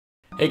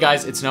Hey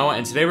guys, it's Noah,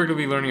 and today we're going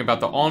to be learning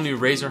about the all-new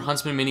Razer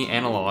Huntsman Mini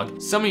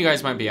Analog. Some of you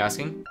guys might be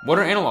asking, what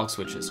are analog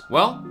switches?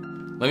 Well,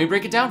 let me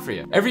break it down for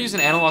you. Ever use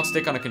an analog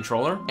stick on a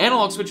controller?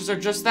 Analog switches are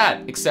just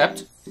that,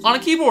 except on a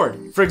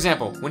keyboard. For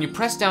example, when you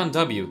press down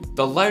W,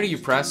 the lighter you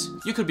press,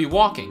 you could be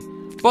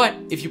walking. But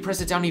if you press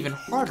it down even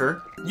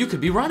harder, you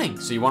could be running.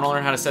 So you want to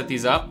learn how to set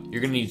these up?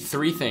 You're going to need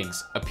three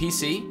things: a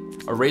PC,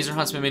 a Razer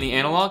Huntsman Mini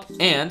Analog,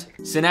 and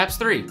Synapse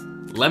 3.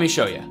 Let me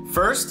show you.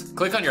 First,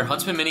 click on your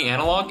Huntsman Mini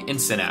Analog in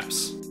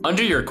Synapse.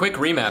 Under your quick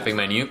remapping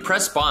menu,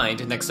 press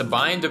bind next to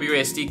bind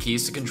WASD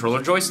keys to controller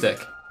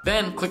joystick.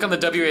 Then click on the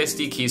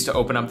WASD keys to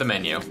open up the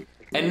menu.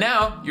 And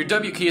now, your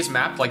W key is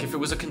mapped like if it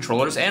was a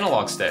controller's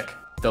analog stick.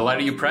 The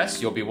lighter you press,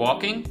 you'll be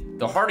walking.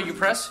 The harder you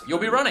press, you'll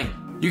be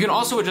running. You can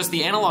also adjust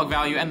the analog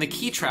value and the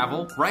key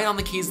travel right on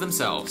the keys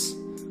themselves.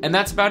 And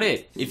that's about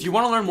it. If you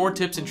want to learn more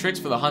tips and tricks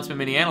for the Huntsman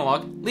Mini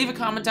Analog, leave a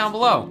comment down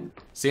below.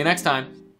 See you next time.